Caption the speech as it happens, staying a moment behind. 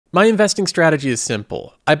My investing strategy is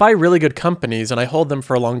simple. I buy really good companies and I hold them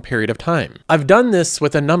for a long period of time. I've done this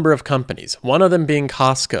with a number of companies, one of them being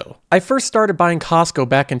Costco. I first started buying Costco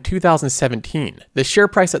back in 2017. The share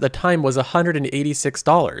price at the time was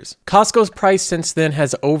 $186. Costco's price since then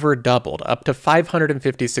has over doubled, up to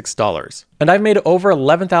 $556. And I've made over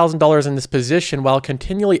 $11,000 in this position while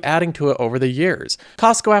continually adding to it over the years.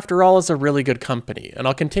 Costco, after all, is a really good company, and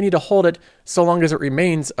I'll continue to hold it so long as it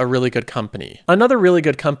remains a really good company. Another really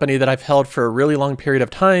good company that I've held for a really long period of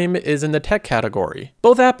time is in the tech category.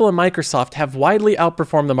 Both Apple and Microsoft have widely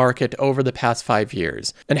outperformed the market over the past 5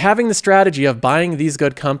 years, and having the strategy of buying these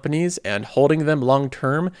good companies and holding them long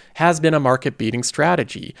term has been a market-beating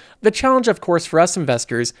strategy. The challenge, of course, for us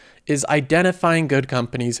investors is identifying good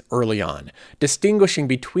companies early on, distinguishing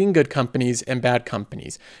between good companies and bad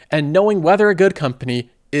companies, and knowing whether a good company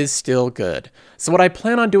is still good. So what I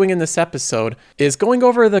plan on doing in this episode is going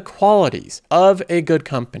over the qualities of a good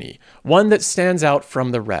company, one that stands out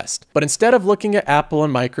from the rest. But instead of looking at Apple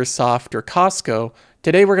and Microsoft or Costco,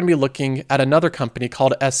 today we're going to be looking at another company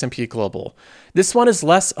called S&P Global. This one is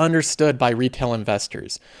less understood by retail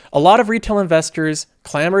investors. A lot of retail investors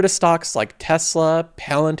clamor to stocks like Tesla,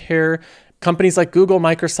 Palantir, companies like Google,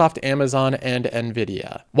 Microsoft, Amazon, and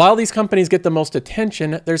Nvidia. While these companies get the most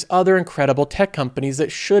attention, there's other incredible tech companies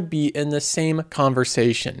that should be in the same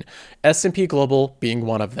conversation, S&P Global being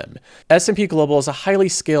one of them. S&P Global is a highly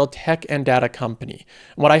scaled tech and data company.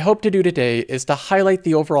 What I hope to do today is to highlight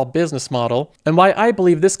the overall business model and why I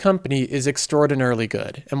believe this company is extraordinarily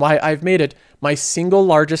good and why I've made it my single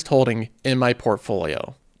largest holding in my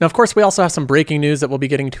portfolio. Now, of course, we also have some breaking news that we'll be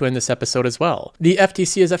getting to in this episode as well. The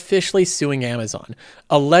FTC is officially suing Amazon,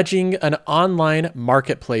 alleging an online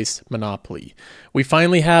marketplace monopoly. We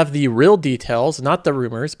finally have the real details, not the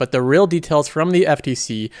rumors, but the real details from the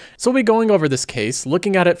FTC. So we'll be going over this case,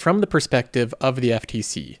 looking at it from the perspective of the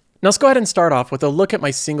FTC. Now let's go ahead and start off with a look at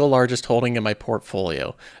my single largest holding in my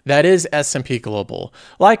portfolio. That is S&P Global.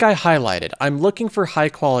 Like I highlighted, I'm looking for high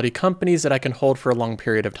quality companies that I can hold for a long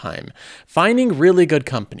period of time. Finding really good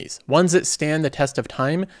companies, ones that stand the test of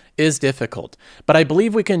time, is difficult, but I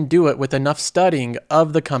believe we can do it with enough studying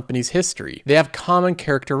of the company's history. They have common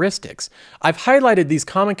characteristics. I've highlighted these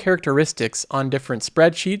common characteristics on different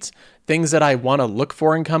spreadsheets, things that I want to look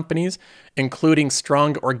for in companies, including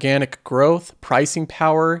strong organic growth, pricing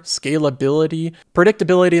power, scalability,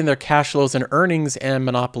 predictability in their cash flows and earnings, and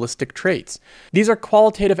monopolistic traits. These are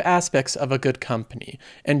qualitative aspects of a good company.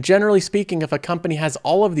 And generally speaking, if a company has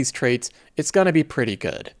all of these traits, it's going to be pretty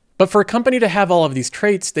good. But for a company to have all of these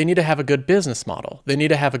traits, they need to have a good business model. They need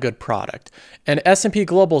to have a good product. And S&P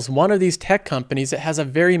Global is one of these tech companies that has a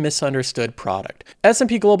very misunderstood product.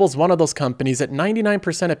 S&P Global is one of those companies that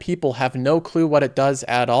 99% of people have no clue what it does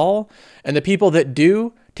at all. And the people that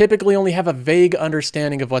do typically only have a vague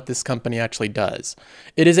understanding of what this company actually does.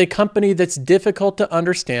 It is a company that's difficult to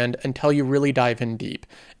understand until you really dive in deep.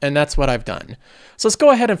 And that's what I've done. So let's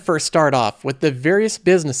go ahead and first start off with the various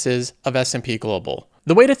businesses of S&P Global.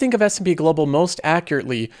 The way to think of S&P Global most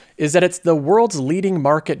accurately is that it's the world's leading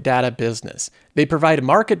market data business. They provide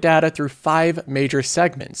market data through 5 major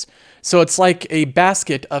segments. So it's like a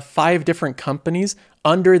basket of 5 different companies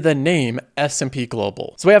under the name S&P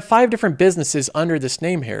Global. So we have 5 different businesses under this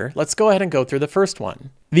name here. Let's go ahead and go through the first one.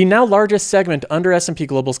 The now largest segment under S&P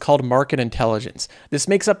Global is called Market Intelligence. This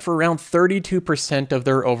makes up for around 32% of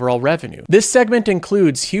their overall revenue. This segment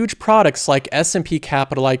includes huge products like S&P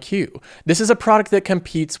Capital IQ. This is a product that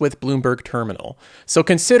competes with Bloomberg Terminal. So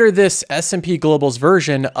consider this S&P Global's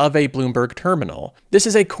version of a Bloomberg Terminal. This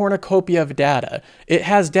is a cornucopia of data. It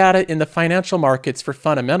has data in the financial markets for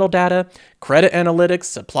fundamental data, credit analytics,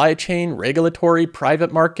 supply chain, regulatory,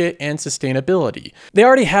 private market, and sustainability. They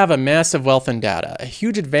already have a massive wealth in data, a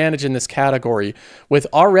huge advantage in this category with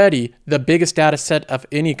already the biggest data set of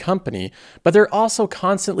any company, but they're also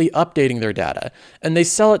constantly updating their data, and they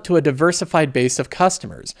sell it to a diversified base of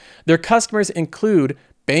customers. Their customers include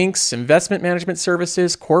banks, investment management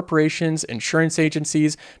services, corporations, insurance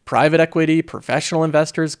agencies, private equity, professional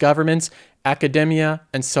investors, governments, academia,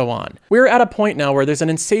 and so on. We're at a point now where there's an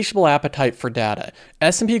insatiable appetite for data.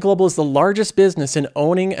 S&P Global is the largest business in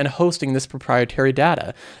owning and hosting this proprietary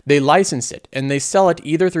data. They license it, and they sell it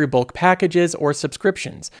either through bulk packages or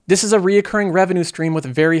subscriptions. This is a recurring revenue stream with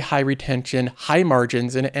very high retention, high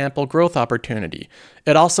margins, and ample growth opportunity.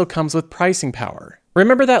 It also comes with pricing power.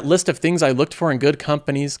 Remember that list of things I looked for in good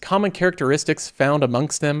companies, common characteristics found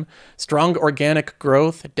amongst them, strong organic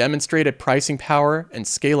growth, demonstrated pricing power, and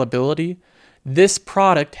scalability? This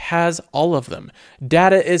product has all of them.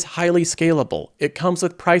 Data is highly scalable. It comes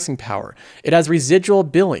with pricing power. It has residual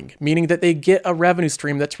billing, meaning that they get a revenue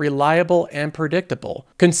stream that's reliable and predictable.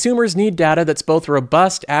 Consumers need data that's both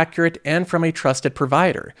robust, accurate, and from a trusted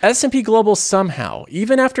provider. S&P Global somehow,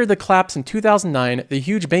 even after the collapse in 2009, the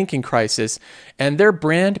huge banking crisis, and their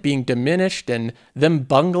brand being diminished and them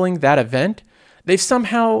bungling that event, they've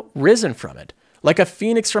somehow risen from it, like a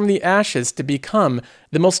phoenix from the ashes, to become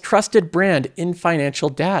the most trusted brand in financial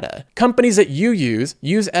data. Companies that you use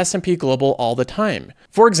S&P Global all the time.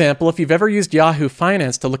 For example, if you've ever used Yahoo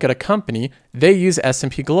Finance to look at a company, they use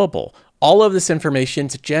S&P Global. All of this information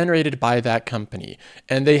is generated by that company,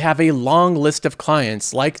 and they have a long list of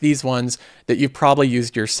clients like these ones that you've probably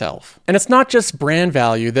used yourself. And it's not just brand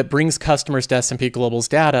value that brings customers to S&P Global's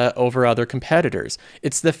data over other competitors.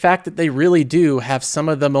 It's the fact that they really do have some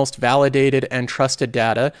of the most validated and trusted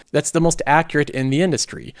data that's the most accurate in the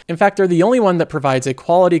industry. In fact, they're the only one that provides a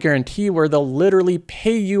quality guarantee where they'll literally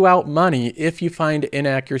pay you out money if you find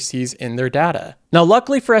inaccuracies in their data. Now,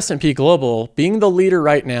 luckily for S&P Global, being the leader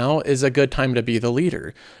right now is a good time to be the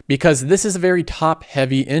leader, because this is a very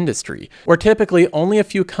top-heavy industry, where typically only a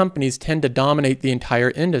few companies tend to dominate the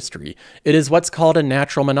entire industry. It is what's called a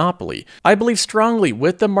natural monopoly. I believe strongly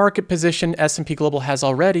with the market position S&P Global has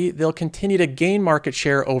already, they'll continue to gain market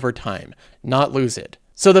share over time, not lose it.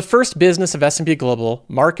 So the first business of S&P Global,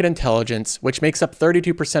 market intelligence, which makes up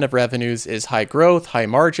 32% of revenues, is high growth, high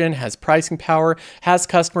margin, has pricing power, has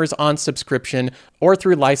customers on subscription or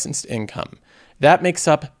through licensed income. That makes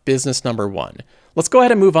up business number one. Let's go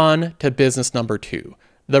ahead and move on to business number two,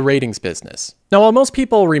 the ratings business. Now, while most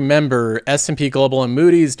people remember S&P Global and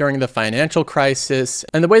Moody's during the financial crisis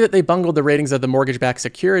and the way that they bungled the ratings of the mortgage-backed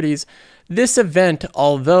securities, this event,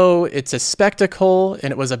 although it's a spectacle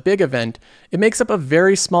and it was a big event, it makes up a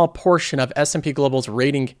very small portion of S&P Global's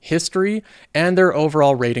rating history and their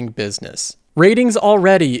overall rating business. Ratings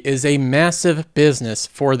already is a massive business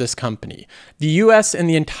for this company. The US and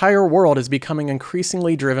the entire world is becoming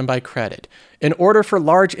increasingly driven by credit. In order for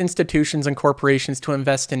large institutions and corporations to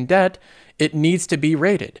invest in debt, it needs to be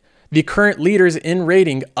rated. The current leaders in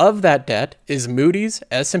rating of that debt is Moody's,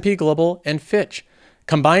 S&P Global, and Fitch.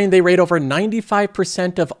 Combined, they rate over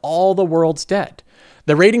 95% of all the world's debt.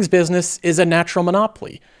 The ratings business is a natural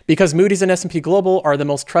monopoly. Because Moody's and S&P Global are the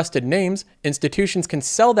most trusted names, institutions can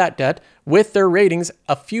sell that debt with their ratings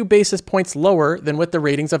a few basis points lower than with the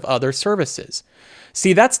ratings of other services.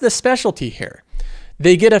 See, that's the specialty here.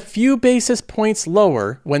 They get a few basis points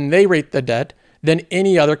lower when they rate the debt than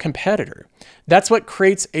any other competitor. That's what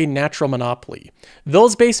creates a natural monopoly.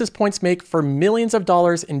 Those basis points make for millions of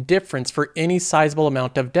dollars in difference for any sizable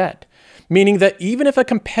amount of debt, meaning that even if a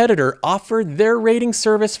competitor offered their rating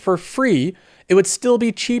service for free, it would still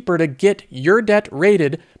be cheaper to get your debt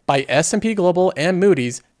rated by S&P Global and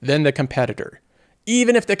Moody's than the competitor,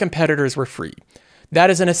 even if the competitors were free. That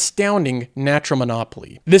is an astounding natural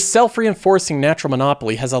monopoly. This self-reinforcing natural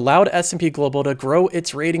monopoly has allowed S&P Global to grow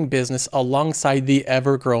its rating business alongside the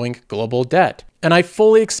ever-growing global debt. And I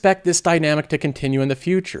fully expect this dynamic to continue in the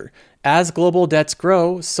future. As global debts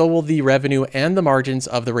grow, so will the revenue and the margins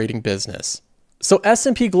of the rating business. So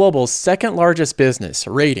S&P Global's second largest business,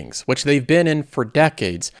 ratings, which they've been in for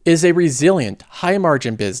decades, is a resilient,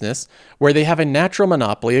 high-margin business where they have a natural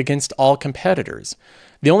monopoly against all competitors.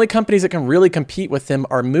 The only companies that can really compete with them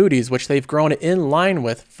are Moody's, which they've grown in line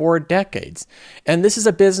with for decades. And this is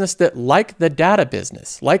a business that, like the data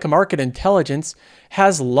business, like market intelligence,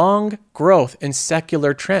 has long growth and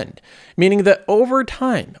secular trend, meaning that over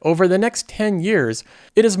time, over the next 10 years,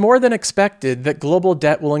 it is more than expected that global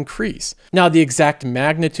debt will increase. Now, the exact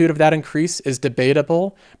magnitude of that increase is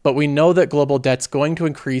debatable, but we know that global debt's going to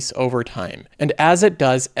increase over time. And as it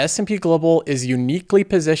does, S&P Global is uniquely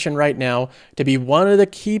positioned right now to be one of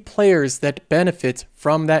the key players that benefits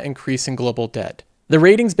from that increase in global debt. The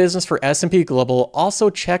ratings business for S&P Global also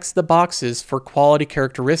checks the boxes for quality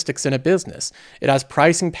characteristics in a business. It has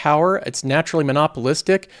pricing power, it's naturally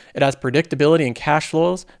monopolistic, it has predictability in cash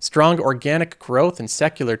flows, strong organic growth and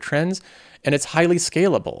secular trends, and it's highly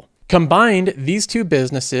scalable. Combined, these two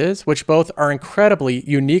businesses, which both are incredibly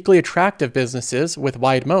uniquely attractive businesses with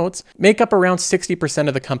wide moats, make up around 60%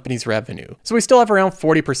 of the company's revenue. So we still have around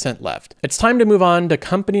 40% left. It's time to move on to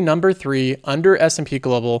company number 3 under S&P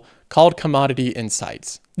Global, called Commodity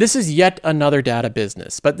Insights. This is yet another data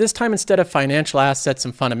business, but this time instead of financial assets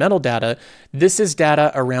and fundamental data, this is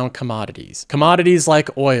data around commodities. Commodities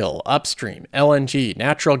like oil, upstream, LNG,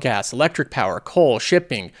 natural gas, electric power, coal,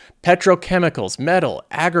 shipping, petrochemicals, metal,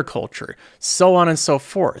 agriculture, so on and so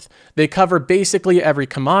forth. They cover basically every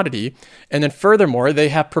commodity, and then furthermore, they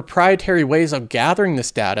have proprietary ways of gathering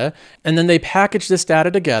this data, and then they package this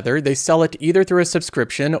data together. They sell it either through a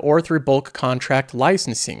subscription or through bulk contract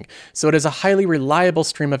licensing, so it is a highly reliable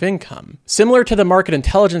stream of income. Similar to the market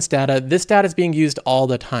intelligence data, this data is being used all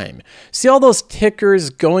the time. See all those tickers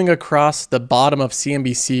going across the bottom of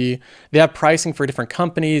CNBC? They have pricing for different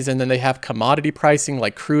companies, and then they have commodity pricing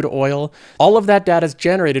like crude oil. All of that data is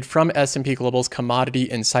generated from S&P Global's Commodity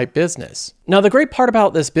Insight business. Now, the great part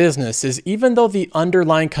about this business is even though the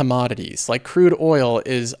underlying commodities like crude oil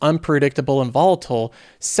is unpredictable and volatile,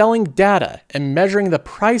 selling data and measuring the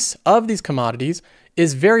price of these commodities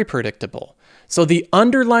is very predictable. So the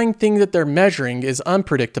underlying thing that they're measuring is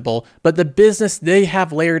unpredictable, but the business they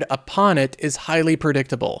have layered upon it is highly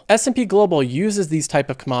predictable. S&P Global uses these type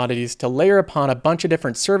of commodities to layer upon a bunch of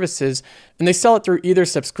different services, and they sell it through either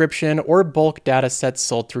subscription or bulk data sets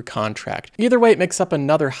sold through contract. Either way, it makes up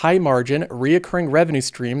another high margin, reoccurring revenue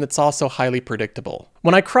stream that's also highly predictable.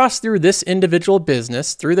 When I cross through this individual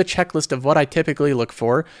business through the checklist of what I typically look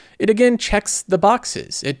for, it again checks the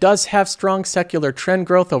boxes. It does have strong secular trend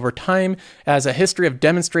growth over time, as a history of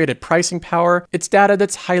demonstrated pricing power, it's data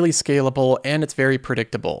that's highly scalable, and it's very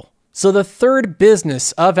predictable. So the third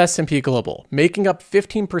business of S&P Global, making up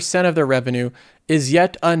 15% of their revenue, is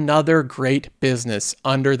yet another great business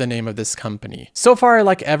under the name of this company. So far, I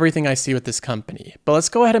like everything I see with this company, but let's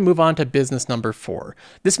go ahead and move on to business number 4.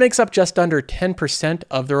 This makes up just under 10%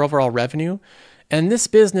 of their overall revenue, and this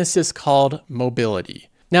business is called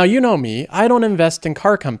Mobility. Now, you know me, I don't invest in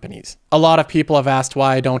car companies. A lot of people have asked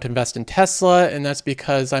why I don't invest in Tesla, and that's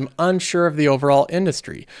because I'm unsure of the overall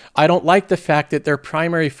industry. I don't like the fact that their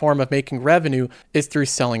primary form of making revenue is through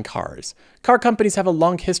selling cars. Car companies have a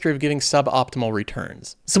long history of giving suboptimal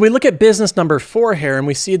returns. So we look at business number 4 here, and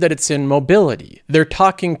we see that it's in mobility. They're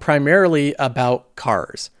talking primarily about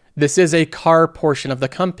cars. This is a car portion of the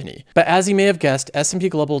company. But as you may have guessed, S&P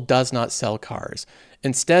Global does not sell cars.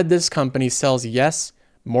 Instead, this company sells, yes,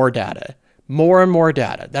 more data. More and more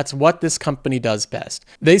data. That's what this company does best.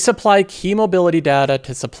 They supply key mobility data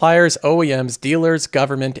to suppliers, OEMs, dealers,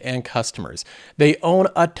 government, and customers. They own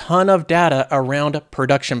a ton of data around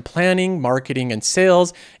production planning, marketing and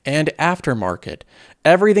sales, and aftermarket.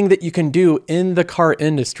 Everything that you can do in the car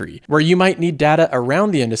industry, where you might need data around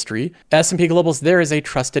the industry, S&P Global's there as a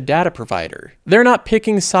trusted data provider. They're not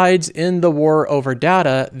picking sides in the war over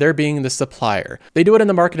data, they're being the supplier. They do it in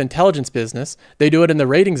the market intelligence business, they do it in the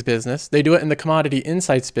ratings business, they do it in the commodity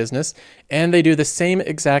insights business, and they do the same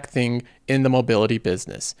exact thing in the mobility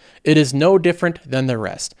business. It is no different than the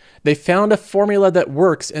rest. They found a formula that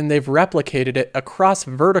works and they've replicated it across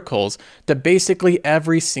verticals to basically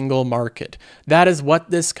every single market. That is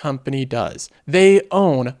what this company does. They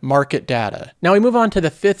own market data. Now we move on to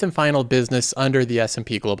the 5th and final business under the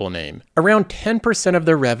S&P Global name. Around 10% of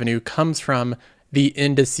their revenue comes from the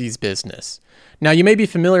indices business. Now, you may be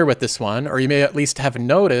familiar with this one, or you may at least have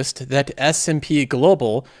noticed that S&P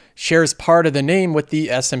Global shares part of the name with the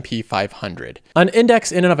S&P 500. An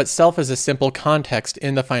index in and of itself is a simple context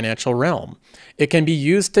in the financial realm. It can be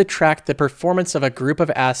used to track the performance of a group of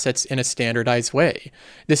assets in a standardized way.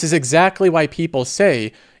 This is exactly why people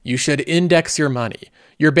say you should index your money.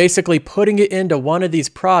 You're basically putting it into one of these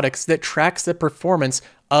products that tracks the performance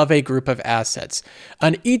of a group of assets.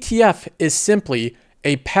 An ETF is simply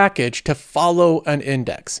a package to follow an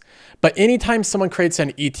index. But anytime someone creates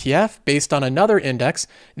an ETF based on another index,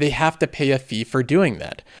 they have to pay a fee for doing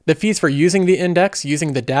that. The fees for using the index,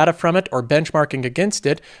 using the data from it, or benchmarking against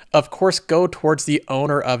it, of course, go towards the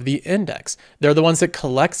owner of the index. They're the ones that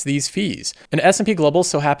collects these fees. And S&P Global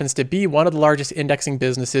so happens to be one of the largest indexing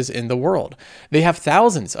businesses in the world. They have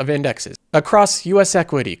thousands of indexes across US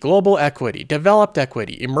equity, global equity, developed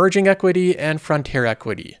equity, emerging equity, and frontier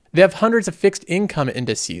equity. They have hundreds of fixed income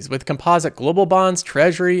indices with composite global bonds,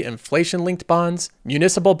 treasury, inflation-linked bonds,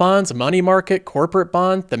 municipal bonds, money market, corporate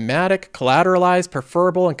bonds, thematic, collateralized,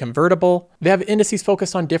 preferable, and convertible. They have indices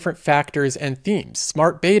focused on different factors and themes,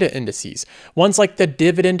 smart beta indices, ones like the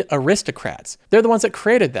dividend aristocrats. They're the ones that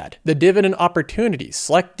created that. The dividend opportunities,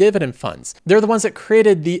 select dividend funds. They're the ones that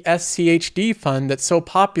created the SCHD fund that's so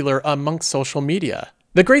popular amongst social media.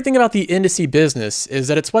 The great thing about the indice business is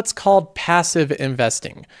that it's what's called passive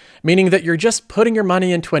investing, meaning that you're just putting your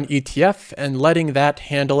money into an ETF and letting that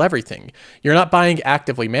handle everything. You're not buying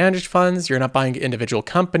actively managed funds, you're not buying individual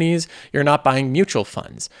companies, you're not buying mutual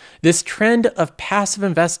funds. This trend of passive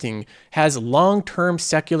investing has long-term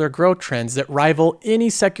secular growth trends that rival any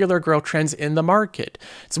secular growth trends in the market.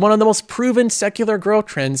 It's one of the most proven secular growth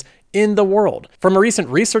trends in the world. From a recent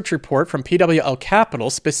research report from PWL Capital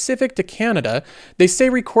specific to Canada, they say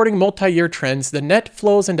recording multi-year trends, the net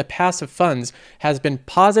flows into passive funds has been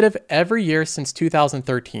positive every year since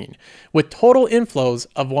 2013, with total inflows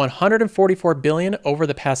of 144 billion over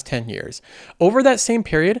the past 10 years. Over that same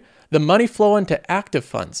period, the money flow into active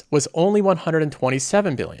funds was only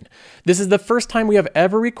 127 billion. This is the first time we have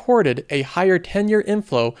ever recorded a higher 10-year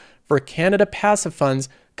inflow for Canada passive funds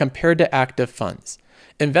compared to active funds.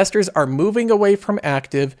 Investors are moving away from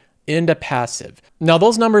active into passive. Now,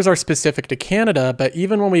 those numbers are specific to Canada, but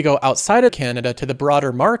even when we go outside of Canada to the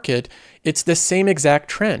broader market, it's the same exact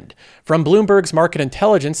trend. From Bloomberg's Market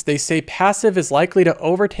Intelligence, they say passive is likely to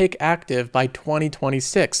overtake active by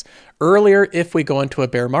 2026, earlier if we go into a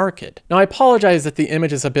bear market. Now, I apologize that the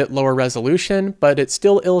image is a bit lower resolution, but it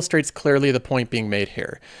still illustrates clearly the point being made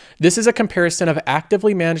here. This is a comparison of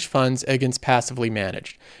actively managed funds against passively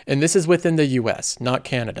managed, and this is within the US, not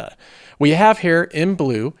Canada. We have here in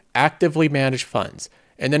blue actively managed funds,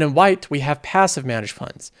 and then in white we have passive managed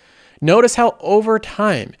funds. Notice how over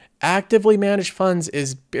time actively managed funds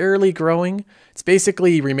is barely growing. It's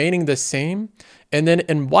basically remaining the same. And then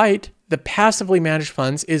in white, the passively managed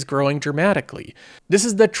funds is growing dramatically. This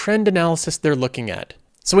is the trend analysis they're looking at.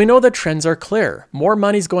 So we know the trends are clear. More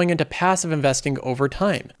money's going into passive investing over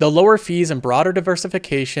time. The lower fees and broader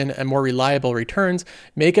diversification and more reliable returns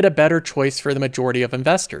make it a better choice for the majority of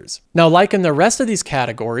investors. Now, like in the rest of these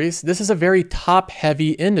categories, this is a very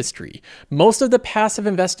top-heavy industry. Most of the passive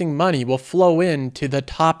investing money will flow into the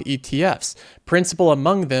top ETFs. Principal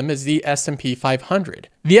among them is the S&P 500.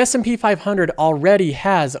 The S&P 500 already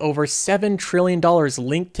has over $7 trillion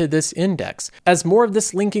linked to this index. As more of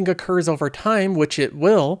this linking occurs over time, which it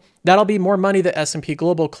will, that'll be more money that S&P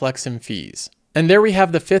Global collects in fees. And there we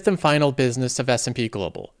have the fifth and final business of S&P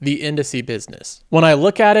Global, the indice business. When I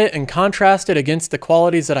look at it and contrast it against the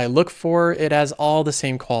qualities that I look for, it has all the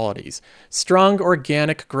same qualities. Strong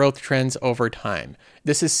organic growth trends over time.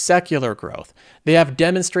 This is secular growth. They have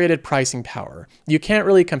demonstrated pricing power. You can't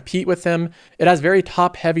really compete with them. It has very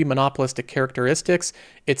top-heavy monopolistic characteristics.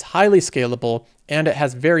 It's highly scalable, and it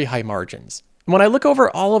has very high margins. When I look over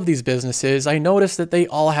all of these businesses, I notice that they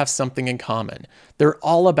all have something in common. They're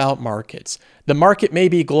all about markets. The market may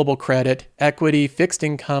be global credit, equity, fixed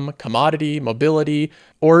income, commodity, mobility,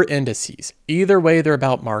 or indices. Either way, they're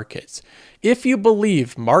about markets. If you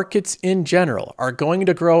believe markets in general are going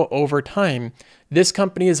to grow over time, this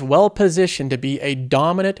company is well positioned to be a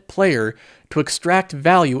dominant player to extract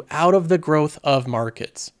value out of the growth of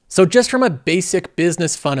markets. So just from a basic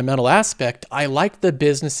business fundamental aspect, I like the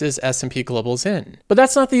businesses S&P Global's in. But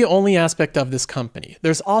that's not the only aspect of this company.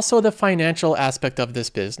 There's also the financial aspect of this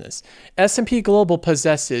business. S&P Global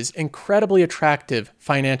possesses incredibly attractive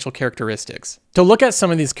financial characteristics. To look at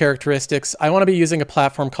some of these characteristics, I want to be using a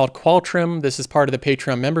platform called Qualtrim. This is part of the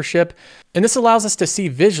Patreon membership, and this allows us to see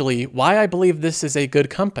visually why I believe this is a good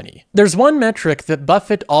company. There's one metric that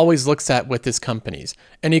Buffett always looks at with his companies,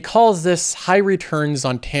 and he calls this high returns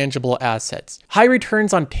on tangible assets. High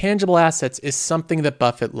returns on tangible assets is something that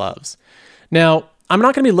Buffett loves. Now, I'm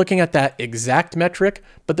not going to be looking at that exact metric,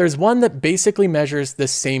 but there's one that basically measures the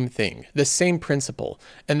same thing, the same principle,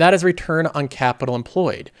 and that is return on capital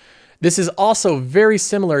employed. This is also very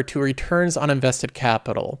similar to returns on invested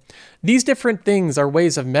capital. These different things are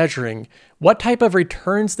ways of measuring what type of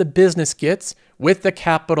returns the business gets with the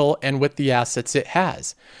capital and with the assets it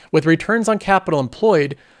has. With returns on capital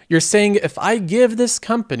employed, you're saying if I give this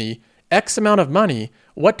company X amount of money,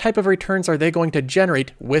 what type of returns are they going to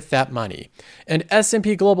generate with that money? And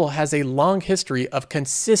S&P Global has a long history of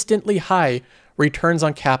consistently high returns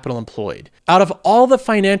on capital employed. Out of all the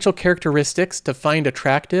financial characteristics to find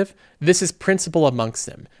attractive, this is principal amongst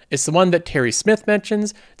them. It's the one that Terry Smith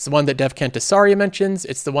mentions, it's the one that Dev Kantesaria mentions,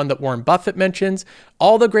 it's the one that Warren Buffett mentions.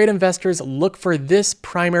 All the great investors look for this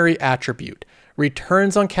primary attribute: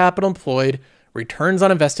 returns on capital employed, returns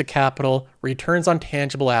on invested capital, returns on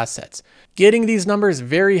tangible assets. Getting these numbers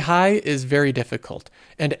very high is very difficult,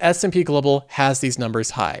 and S&P Global has these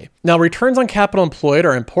numbers high. Now, returns on capital employed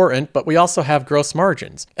are important, but we also have gross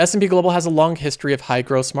margins. S&P Global has a long history of high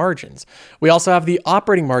gross margins. We also have the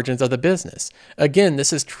operating margins of the business. Again,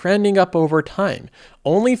 this is trending up over time,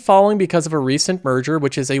 only falling because of a recent merger,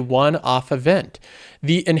 which is a one-off event.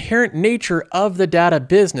 The inherent nature of the data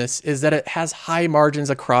business is that it has high margins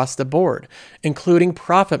across the board, including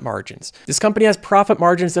profit margins. This company has profit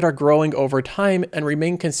margins that are growing over time and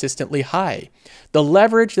remain consistently high. The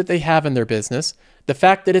leverage that they have in their business, the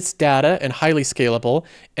fact that it's data and highly scalable,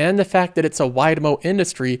 and the fact that it's a wide moat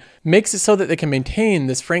industry makes it so that they can maintain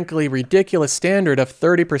this frankly ridiculous standard of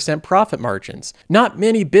 30% profit margins. Not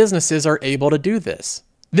many businesses are able to do this.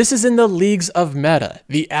 This is in the leagues of Meta,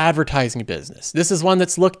 the advertising business. This is one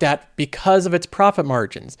that's looked at because of its profit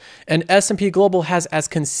margins, and S&P Global has as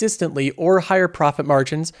consistently or higher profit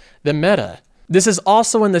margins than Meta. This is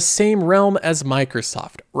also in the same realm as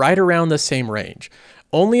Microsoft, right around the same range.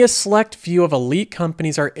 Only a select few of elite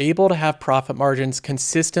companies are able to have profit margins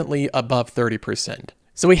consistently above 30%.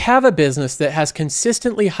 So we have a business that has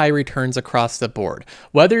consistently high returns across the board,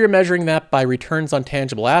 whether you're measuring that by returns on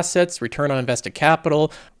tangible assets, return on invested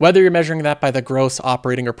capital, whether you're measuring that by the gross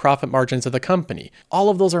operating or profit margins of the company. All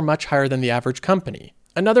of those are much higher than the average company.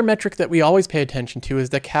 Another metric that we always pay attention to is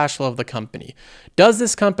the cash flow of the company. Does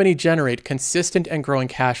this company generate consistent and growing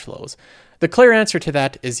cash flows? The clear answer to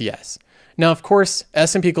that is yes. Now, of course,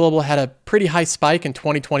 S&P Global had a pretty high spike in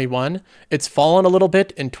 2021. It's fallen a little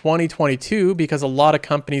bit in 2022 because a lot of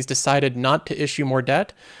companies decided not to issue more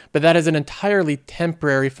debt, but that is an entirely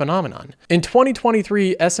temporary phenomenon. In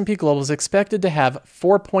 2023, S&P Global is expected to have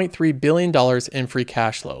 $4.3 billion in free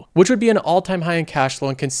cash flow, which would be an all-time high in cash flow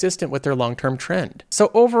and consistent with their long-term trend. So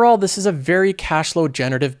overall, this is a very cash flow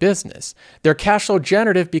generative business. They're cash flow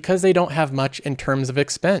generative because they don't have much in terms of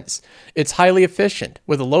expense. It's highly efficient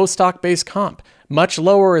with a low stock-based comp, much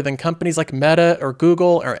lower than companies like Meta or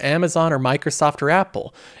Google or Amazon or Microsoft or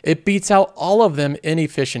Apple. It beats out all of them in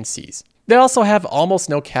efficiencies. They also have almost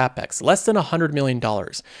no capex, less than $100 million.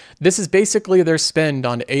 This is basically their spend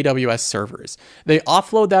on AWS servers. They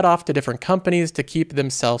offload that off to different companies to keep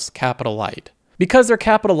themselves capital light. Because they're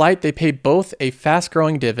capital light, they pay both a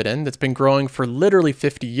fast-growing dividend that's been growing for literally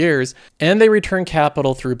 50 years, and they return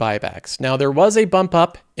capital through buybacks. Now, there was a bump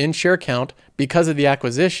up in share count because of the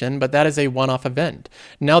acquisition, but that is a one-off event.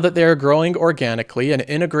 Now that they're growing organically and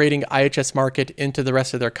integrating IHS Markit into the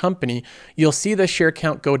rest of their company, you'll see the share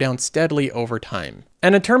count go down steadily over time.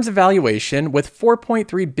 And in terms of valuation, with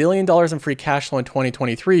 $4.3 billion in free cash flow in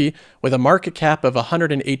 2023, with a market cap of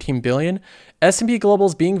 $118 billion, S&P Global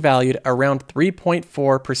is being valued around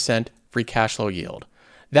 3.4% free cash flow yield.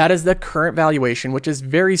 That is the current valuation, which is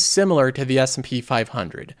very similar to the S&P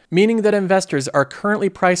 500, meaning that investors are currently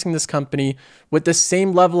pricing this company with the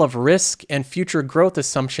same level of risk and future growth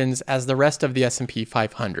assumptions as the rest of the S&P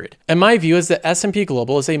 500. And my view is that S&P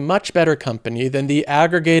Global is a much better company than the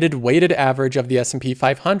aggregated weighted average of the S&P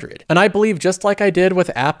 500. And I believe, just like I did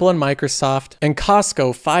with Apple and Microsoft and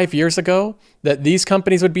Costco 5 years ago, that these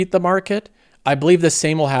companies would beat the market. I believe the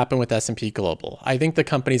same will happen with S&P Global. I think the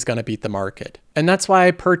company's going to beat the market. And that's why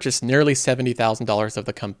I purchased nearly $70,000 of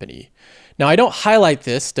the company. Now, I don't highlight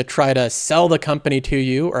this to try to sell the company to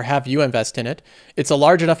you or have you invest in it. It's a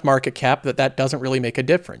large enough market cap that that doesn't really make a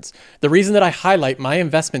difference. The reason that I highlight my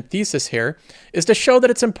investment thesis here is to show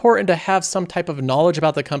that it's important to have some type of knowledge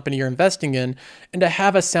about the company you're investing in and to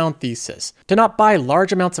have a sound thesis, to not buy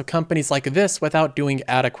large amounts of companies like this without doing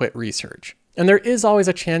adequate research. And there is always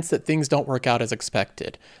a chance that things don't work out as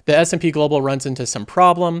expected. The S&P Global runs into some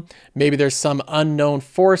problem. Maybe there's some unknown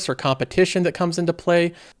force or competition that comes into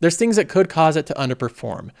play. There's things that could cause it to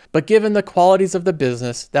underperform. But given the qualities of the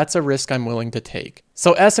business, that's a risk I'm willing to take.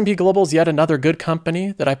 So S&P Global is yet another good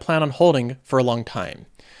company that I plan on holding for a long time.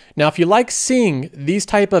 Now, if you like seeing these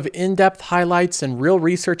type of in-depth highlights and real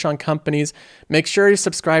research on companies, make sure you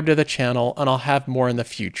subscribe to the channel and I'll have more in the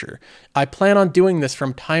future. I plan on doing this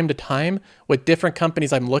from time to time with different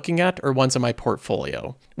companies I'm looking at or ones in my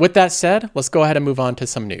portfolio. With that said, let's go ahead and move on to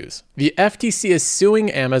some news. The FTC is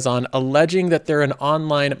suing Amazon, alleging that they're an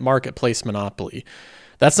online marketplace monopoly.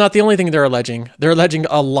 That's not the only thing they're alleging. They're alleging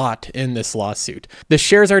a lot in this lawsuit. The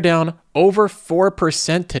shares are down over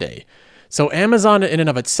 4% today. So Amazon in and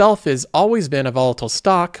of itself has always been a volatile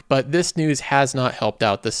stock, but this news has not helped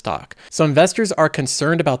out the stock. So investors are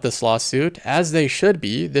concerned about this lawsuit, as they should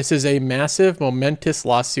be. This is a massive, momentous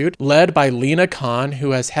lawsuit led by Lina Khan,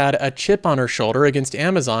 who has had a chip on her shoulder against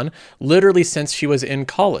Amazon literally since she was in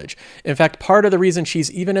college. In fact, part of the reason she's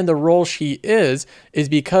even in the role she is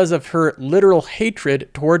because of her literal hatred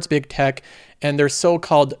towards big tech and their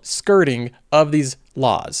so-called skirting of these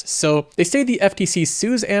laws. So they say the FTC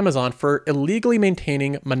sues Amazon for illegally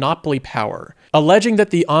maintaining monopoly power, alleging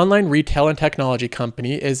that the online retail and technology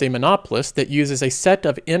company is a monopolist that uses a set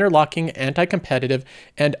of interlocking anti-competitive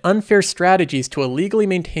and unfair strategies to illegally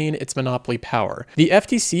maintain its monopoly power. The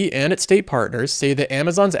FTC and its state partners say that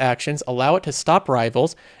Amazon's actions allow it to stop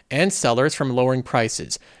rivals and sellers from lowering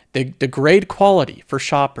prices. They degrade quality for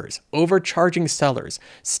shoppers, overcharging sellers,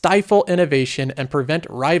 stifle innovation, and prevent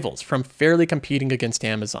rivals from fairly competing against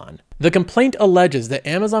Amazon. The complaint alleges that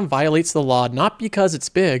Amazon violates the law not because it's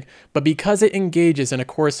big, but because it engages in a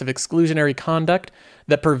course of exclusionary conduct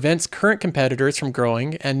that prevents current competitors from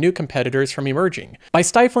growing and new competitors from emerging. By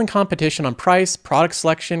stifling competition on price, product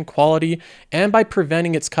selection, quality, and by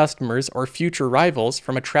preventing its customers or future rivals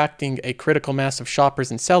from attracting a critical mass of shoppers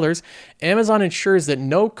and sellers, Amazon ensures that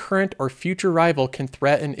no current or future rival can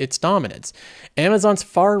threaten its dominance. Amazon's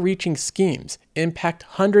far-reaching schemes impact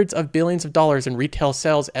hundreds of billions of dollars in retail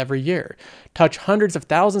sales every year, touch hundreds of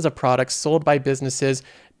thousands of products sold by businesses,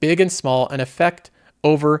 big and small, and affect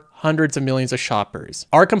over hundreds of millions of shoppers.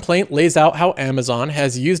 Our complaint lays out how Amazon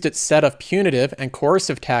has used its set of punitive and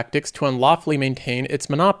coercive tactics to unlawfully maintain its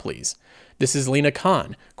monopolies. This is Lina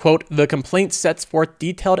Khan. Quote, "The complaint sets forth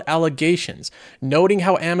detailed allegations, noting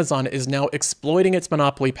how Amazon is now exploiting its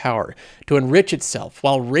monopoly power to enrich itself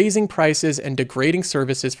while raising prices and degrading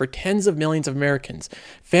services for tens of millions of Americans,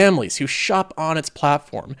 families who shop on its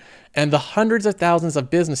platform, and the hundreds of thousands of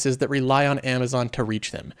businesses that rely on Amazon to reach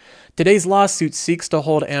them. Today's lawsuit seeks to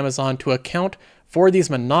hold Amazon to account for these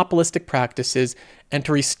monopolistic practices and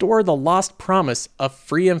to restore the lost promise of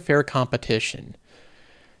free and fair competition."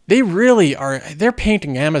 They're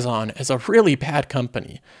painting Amazon as a really bad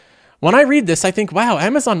company. When I read this, I think, wow,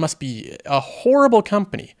 Amazon must be a horrible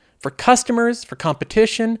company for customers, for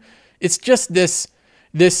competition. It's just this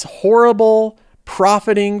horrible,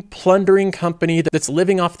 profiting, plundering company that's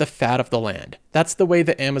living off the fat of the land. That's the way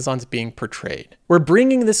that Amazon's being portrayed. We're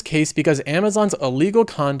bringing this case because Amazon's illegal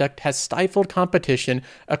conduct has stifled competition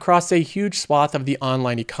across a huge swath of the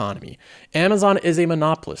online economy. Amazon is a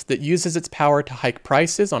monopolist that uses its power to hike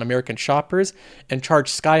prices on American shoppers and charge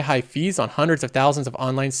sky-high fees on hundreds of thousands of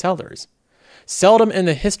online sellers. Seldom in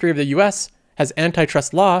the history of the US has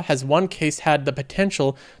antitrust law has one case had the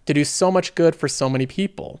potential to do so much good for so many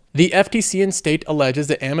people. The FTC and state alleges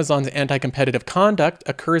that Amazon's anti-competitive conduct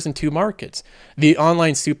occurs in two markets: the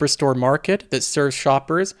online superstore market that serves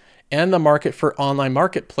shoppers and the market for online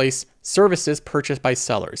marketplace services purchased by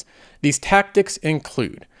sellers. These tactics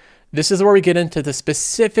include, this is where we get into the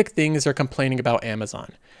specific things they're complaining about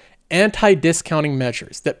Amazon: anti-discounting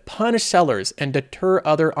measures that punish sellers and deter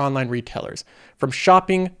other online retailers from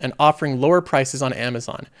shopping and offering lower prices on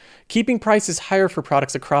Amazon, keeping prices higher for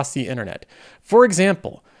products across the internet. For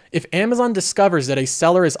example, if Amazon discovers that a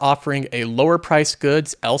seller is offering a lower priced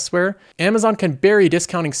goods elsewhere, Amazon can bury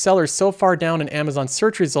discounting sellers so far down in Amazon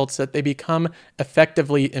search results that they become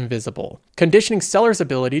effectively invisible, conditioning sellers'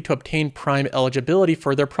 ability to obtain Prime eligibility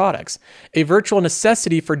for their products, a virtual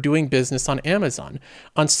necessity for doing business on Amazon.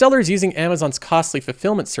 On sellers using Amazon's costly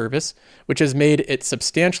fulfillment service, which has made it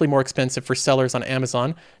substantially more expensive for sellers on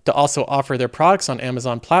Amazon to also offer their products on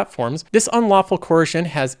Amazon platforms, this unlawful coercion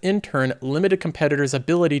has in turn limited competitors'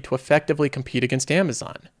 ability to effectively compete against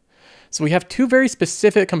Amazon. So we have two very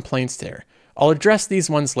specific complaints there. I'll address these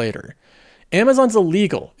ones later. Amazon's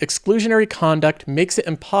illegal, exclusionary conduct makes it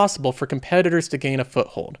impossible for competitors to gain a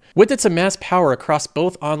foothold. With its amassed power across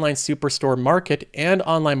both online superstore market and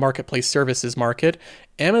online marketplace services market,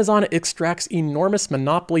 Amazon extracts enormous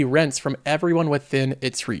monopoly rents from everyone within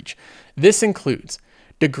its reach. This includes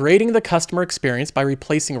degrading the customer experience by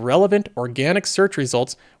replacing relevant organic search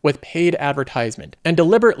results with paid advertisement, and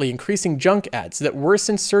deliberately increasing junk ads that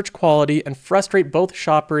worsen search quality and frustrate both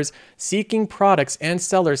shoppers seeking products and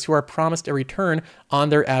sellers who are promised a return on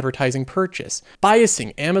their advertising purchase,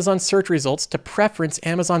 biasing Amazon search results to preference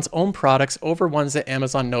Amazon's own products over ones that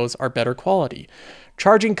Amazon knows are better quality,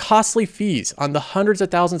 charging costly fees on the hundreds of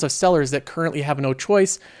thousands of sellers that currently have no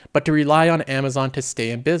choice but to rely on Amazon to stay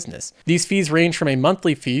in business. These fees range from a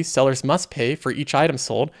monthly fee sellers must pay for each item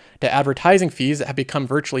sold to advertising fees that have become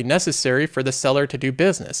virtually necessary for the seller to do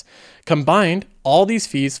business. Combined, all these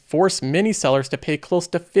fees force many sellers to pay close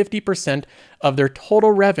to 50% of their total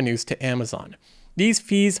revenues to Amazon. These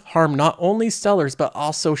fees harm not only sellers but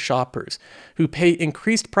also shoppers, who pay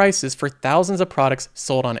increased prices for thousands of products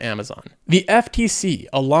sold on Amazon. The FTC,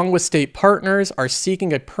 along with state partners, are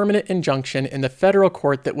seeking a permanent injunction in the federal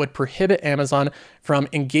court that would prohibit Amazon from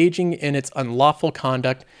engaging in its unlawful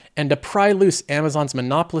conduct and to pry loose Amazon's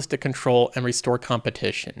monopolistic control and restore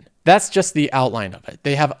competition. That's just the outline of it.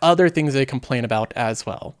 They have other things they complain about as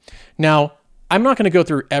well. Now, I'm not going to go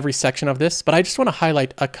through every section of this, but I just want to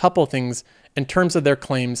highlight a couple things in terms of their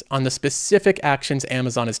claims on the specific actions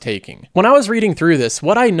Amazon is taking. When I was reading through this,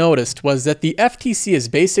 what I noticed was that the FTC is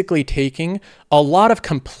basically taking a lot of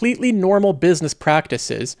completely normal business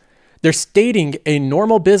practices. They're stating a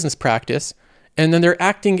normal business practice, and then they're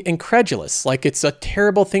acting incredulous, like it's a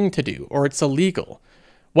terrible thing to do or it's illegal.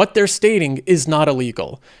 What they're stating is not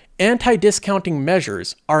illegal. Anti-discounting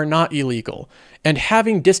measures are not illegal, and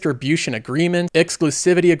having distribution agreements,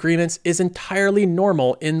 exclusivity agreements is entirely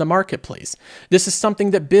normal in the marketplace. This is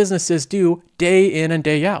something that businesses do day in and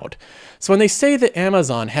day out. So when they say that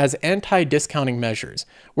Amazon has anti-discounting measures,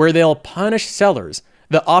 where they'll punish sellers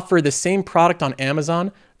that offer the same product on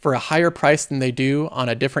Amazon for a higher price than they do on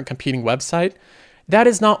a different competing website, that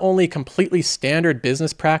is not only completely standard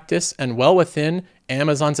business practice and well within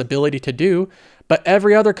Amazon's ability to do, but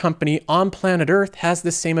every other company on planet Earth has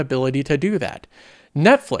the same ability to do that.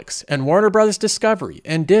 Netflix and Warner Bros. Discovery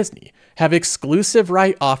and Disney have exclusive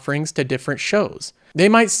right offerings to different shows. They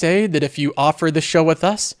might say that if you offer the show with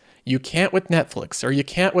us, you can't with Netflix or you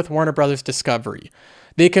can't with Warner Bros. Discovery.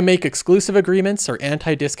 They can make exclusive agreements or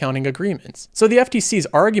anti-discounting agreements. So the FTC's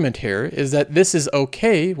argument here is that this is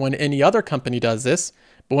okay when any other company does this,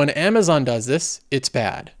 but when Amazon does this, it's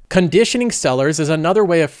bad. Conditioning sellers is another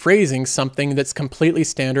way of phrasing something that's completely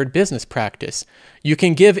standard business practice. You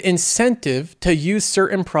can give incentive to use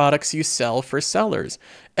certain products you sell for sellers.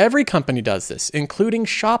 Every company does this, including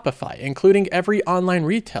Shopify, including every online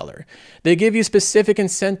retailer. They give you specific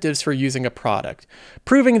incentives for using a product.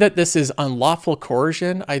 Proving that this is unlawful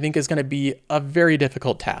coercion, I think, is going to be a very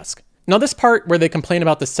difficult task. Now, this part where they complain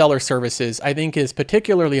about the seller services, I think, is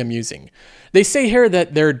particularly amusing. They say here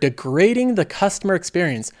that they're degrading the customer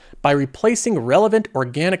experience by replacing relevant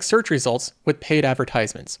organic search results with paid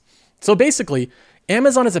advertisements. So basically,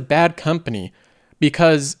 Amazon is a bad company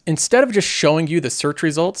because instead of just showing you the search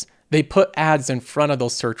results, they put ads in front of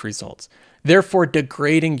those search results, therefore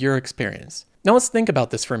degrading your experience. Now let's think about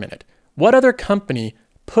this for a minute. What other company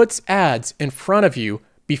puts ads in front of you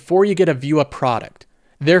before you get to view a product,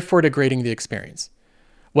 therefore degrading the experience?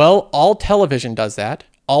 Well, all television does that.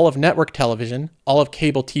 All of network television, all of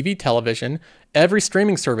cable TV television, every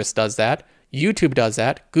streaming service does that. YouTube does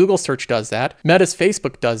that. Google search does that. Meta's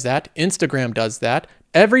Facebook does that. Instagram does that.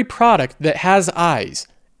 Every product that has eyes,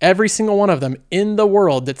 every single one of them in the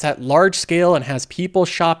world that's at large scale and has people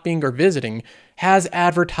shopping or visiting, has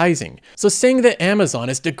advertising. So saying that Amazon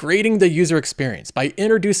is degrading the user experience by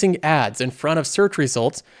introducing ads in front of search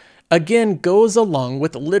results again goes along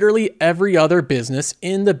with literally every other business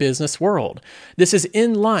in the business world. This is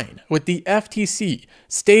in line with the FTC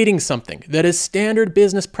stating something that is standard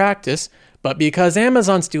business practice, but because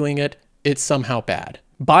Amazon's doing it, it's somehow bad.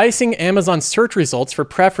 Biasing Amazon's search results for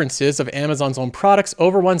preferences of Amazon's own products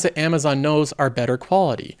over ones that Amazon knows are better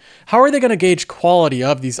quality. How are they going to gauge quality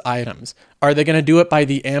of these items? Are they going to do it by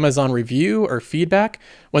the Amazon review or feedback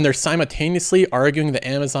when they're simultaneously arguing that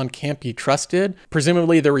Amazon can't be trusted?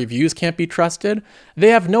 Presumably the reviews can't be trusted. They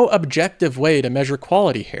have no objective way to measure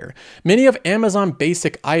quality here. Many of Amazon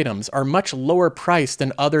basic items are much lower priced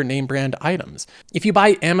than other name brand items. If you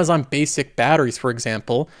buy Amazon basic batteries, for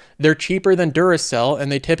example, they're cheaper than Duracell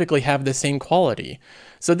and they typically have the same quality.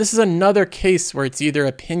 So this is another case where it's either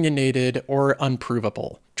opinionated or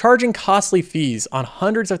unprovable. Charging costly fees on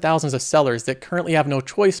hundreds of thousands of sellers that currently have no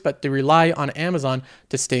choice but to rely on Amazon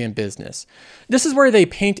to stay in business. This is where they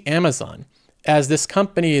paint Amazon as this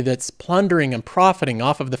company that's plundering and profiting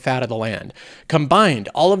off of the fat of the land. Combined,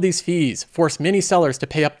 all of these fees force many sellers to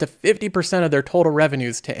pay up to 50% of their total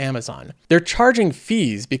revenues to Amazon. They're charging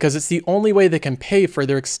fees because it's the only way they can pay for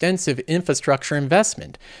their extensive infrastructure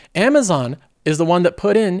investment. Amazon is the one that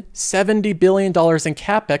put in $70 billion in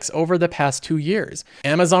CapEx over the past 2 years.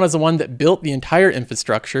 Amazon is the one that built the entire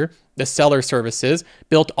infrastructure, the seller services,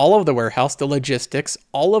 built all of the warehouse, the logistics,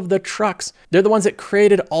 all of the trucks. They're the ones that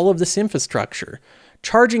created all of this infrastructure.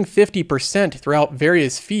 Charging 50% throughout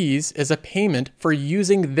various fees is a payment for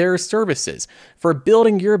using their services, for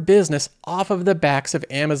building your business off of the backs of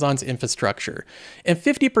Amazon's infrastructure. And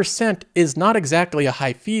 50% is not exactly a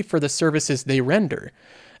high fee for the services they render.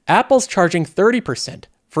 Apple's charging 30%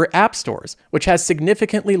 for app stores, which has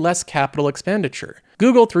significantly less capital expenditure.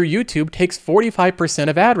 Google through YouTube takes 45%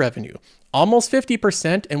 of ad revenue, almost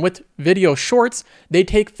 50%, and with video shorts, they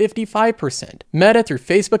take 55%. Meta through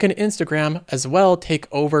Facebook and Instagram as well take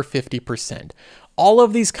over 50%. All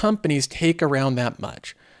of these companies take around that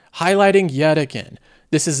much, highlighting yet again,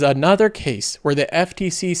 this is another case where the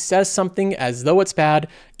FTC says something as though it's bad,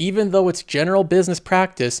 even though it's general business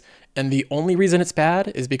practice, and the only reason it's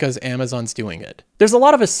bad is because Amazon's doing it. There's a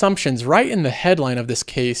lot of assumptions right in the headline of this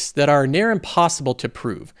case that are near impossible to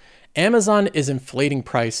prove. Amazon is inflating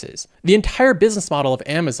prices. The entire business model of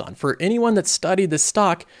Amazon, for anyone that studied this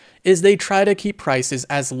stock, is they try to keep prices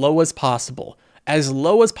as low as possible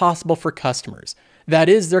for customers. That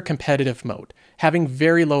is their competitive moat, having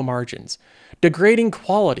very low margins. Degrading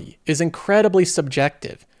quality is incredibly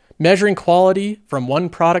subjective. Measuring quality from one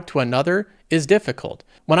product to another is difficult.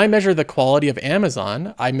 When I measure the quality of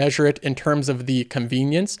Amazon, I measure it in terms of the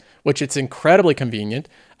convenience, which it's incredibly convenient.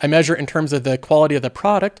 I measure it in terms of the quality of the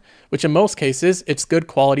product, which in most cases, it's good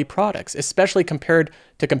quality products, especially compared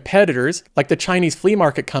to competitors like the Chinese flea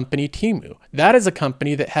market company Temu. That is a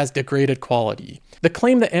company that has degraded quality. The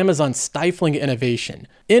claim that Amazon's stifling innovation.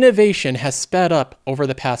 Innovation has sped up over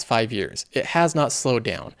the past 5 years. It has not slowed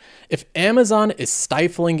down. If Amazon is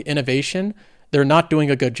stifling innovation, they're not doing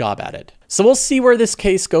a good job at it. So we'll see where this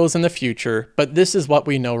case goes in the future, but this is what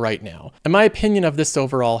we know right now. And my opinion of this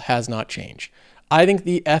overall has not changed. I think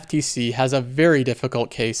the FTC has a very difficult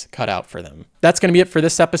case cut out for them. That's going to be it for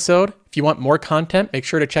this episode. If you want more content, make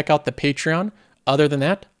sure to check out the Patreon. Other than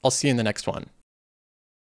that, I'll see you in the next one.